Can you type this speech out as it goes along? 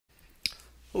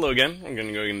Hello again. I'm going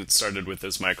to go and get started with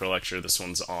this micro lecture. This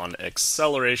one's on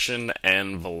acceleration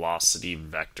and velocity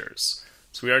vectors.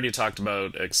 So we already talked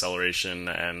about acceleration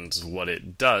and what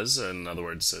it does. In other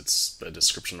words, it's the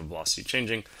description of velocity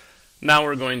changing. Now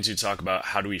we're going to talk about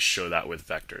how do we show that with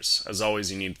vectors. As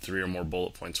always, you need 3 or more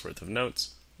bullet points worth of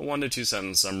notes, a 1 to 2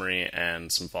 sentence summary,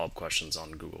 and some follow-up questions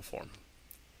on Google Form.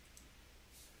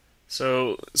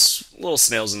 So Little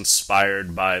Snail's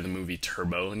inspired by the movie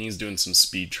Turbo, and he's doing some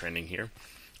speed training here.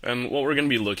 And what we're going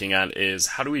to be looking at is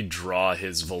how do we draw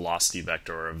his velocity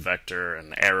vector, or a vector,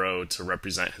 an arrow, to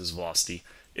represent his velocity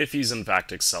if he's in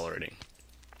fact accelerating.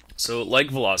 So like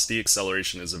velocity,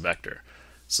 acceleration is a vector.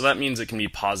 So that means it can be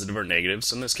positive or negative.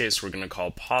 So in this case, we're going to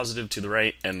call positive to the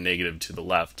right and negative to the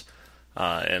left.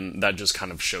 And that just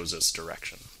kind of shows us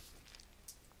direction.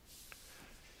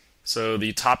 So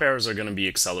the top arrows are going to be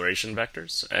acceleration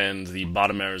vectors, and the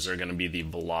bottom arrows are going to be the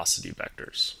velocity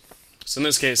vectors. So in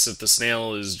this case, if the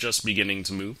snail is just beginning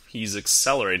to move, he's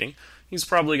accelerating, he's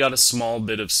probably got a small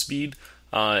bit of speed,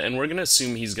 and we're going to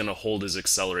assume he's going to hold his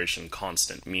acceleration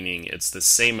constant, meaning it's the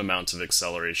same amount of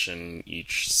acceleration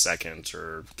each second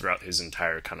or throughout his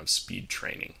entire kind of speed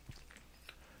training.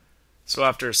 So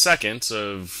after a second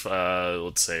of,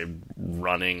 let's say,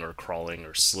 running or crawling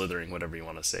or slithering, whatever you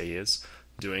want to say he is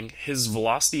doing, his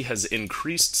velocity has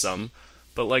increased some,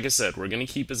 but like I said, we're going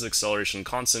to keep his acceleration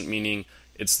constant, meaning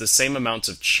it's the same amount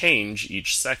of change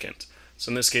each second. So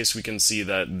in this case, we can see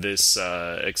that this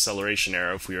acceleration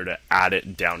arrow, if we were to add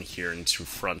it down here into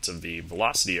front of the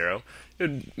velocity arrow, it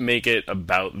would make it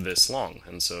about this long.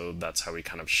 And so that's how we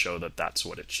kind of show that that's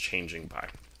what it's changing by.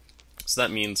 So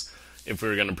that means if we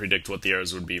were going to predict what the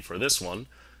arrows would be for this one,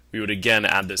 we would again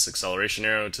add this acceleration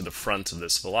arrow to the front of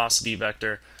this velocity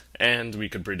vector, and we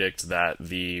could predict that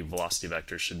the velocity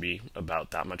vector should be about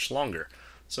that much longer.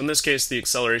 So in this case, the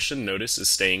acceleration, notice, is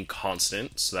staying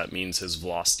constant, so that means his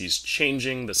velocity is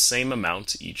changing the same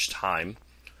amount each time,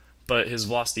 but his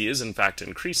velocity is in fact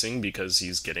increasing because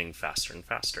he's getting faster and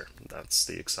faster. That's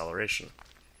the acceleration.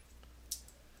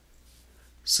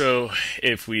 So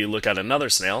if we look at another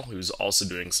snail who's also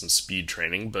doing some speed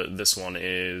training, but this one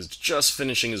is just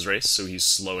finishing his race, so he's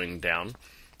slowing down,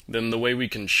 then the way we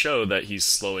can show that he's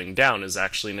slowing down is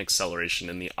actually an acceleration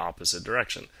in the opposite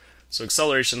direction. So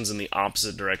accelerations in the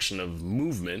opposite direction of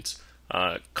movement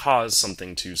cause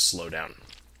something to slow down.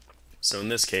 So in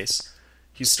this case,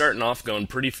 he's starting off going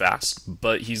pretty fast,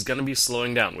 but he's going to be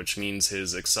slowing down, which means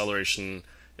his acceleration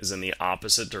is in the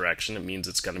opposite direction. It means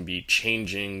it's going to be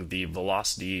changing the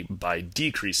velocity by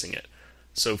decreasing it.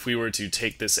 So if we were to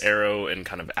take this arrow and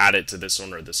kind of add it to this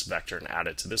one, or this vector and add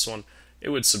it to this one, it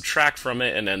would subtract from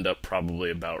it and end up probably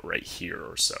about right here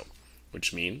or so,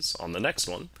 which means on the next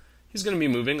one, he's going to be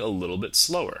moving a little bit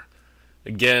slower.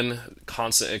 Again,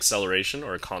 constant acceleration,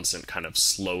 or a constant kind of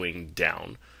slowing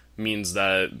down, means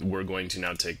that we're going to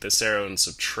now take this arrow and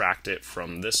subtract it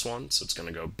from this one, so it's going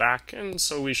to go back, and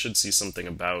so we should see something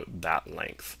about that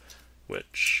length,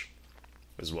 which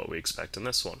is what we expect in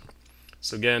this one.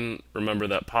 So again, remember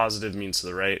that positive means to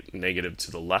the right, negative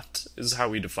to the left is how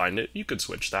we defined it. You could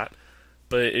switch that.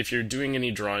 But if you're doing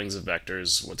any drawings of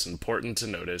vectors, what's important to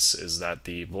notice is that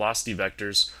the velocity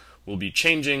vectors will be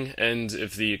changing, and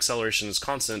if the acceleration is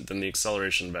constant, then the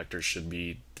acceleration vector should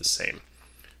be the same.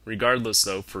 Regardless,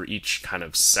 though, for each kind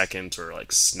of second or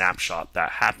like snapshot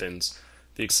that happens,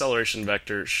 the acceleration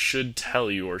vector should tell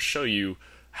you or show you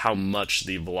how much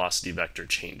the velocity vector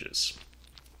changes.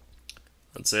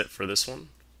 That's it for this one.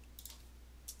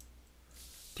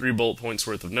 3 bullet points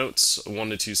worth of notes, a 1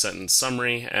 to 2 sentence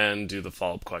summary, and do the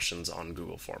follow-up questions on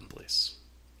Google Form, please.